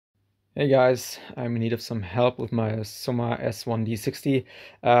Hey guys, I'm in need of some help with my Summa S1 D60.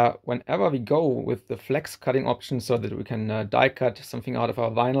 Whenever we go with the flex cutting option so that we can die cut something out of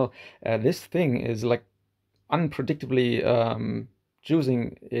our vinyl, this thing is like unpredictably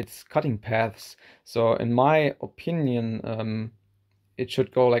choosing its cutting paths. So in my opinion, it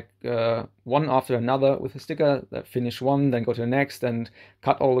should go like one after another with a sticker, finish one, then go to the next and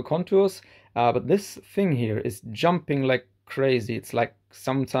cut all the contours. But this thing here is jumping like crazy. It's like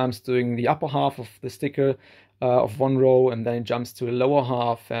sometimes doing the upper half of the sticker of one row, and then it jumps to the lower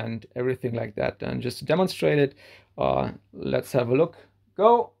half and everything like that. And just to demonstrate it, let's have a look.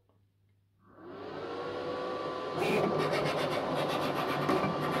 Go!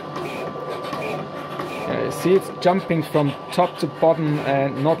 See, it's jumping from top to bottom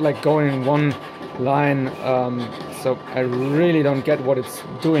and not like going in one line. So I really don't get what it's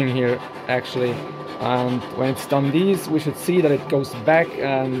doing here actually. And when it's done these, we should see that it goes back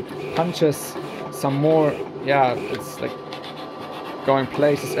and punches some more. Yeah, it's like going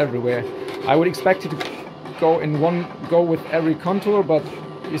places everywhere. I would expect it to go in one go with every contour, but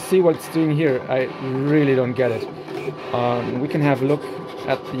you see what it's doing here. I really don't get it. We can have a look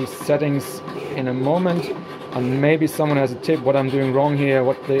at these settings in a moment, and maybe someone has a tip what I'm doing wrong here,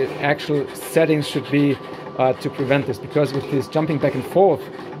 what the actual settings should be to prevent this, because with this jumping back and forth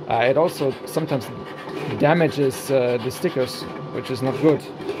it also sometimes damages the stickers, which is not good.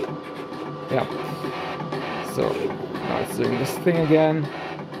 Yeah, so now it's doing this thing again.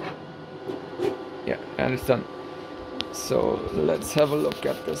 Yeah, and it's done. So let's have a look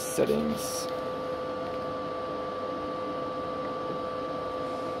at the settings.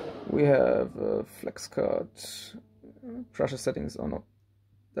 We have FlexCut. Pressure settings are not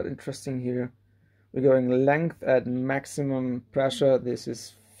that interesting here. We're going length at maximum pressure. This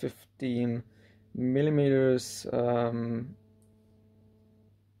is 15 millimeters.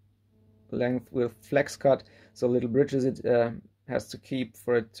 Length with FlexCut, so little bridges it has to keep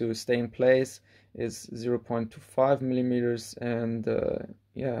for it to stay in place, is 0.25 millimeters. And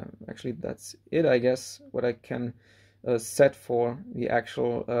yeah, actually that's it, I guess, what I can set for the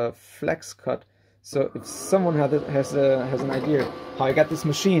actual FlexCut. So if someone has an idea how I got this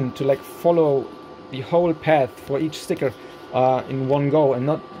machine to like follow the whole path for each sticker in one go and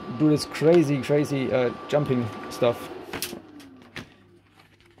not do this crazy jumping stuff,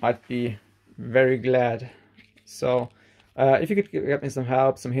 I'd be very glad. So if you could get me some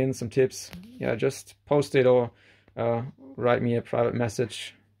help, some hints, some tips, yeah, just post it or write me a private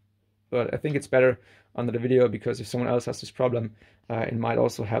message. But I think it's better under the video, because if someone else has this problem, it might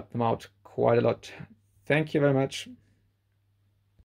also help them out quite a lot. Thank you very much.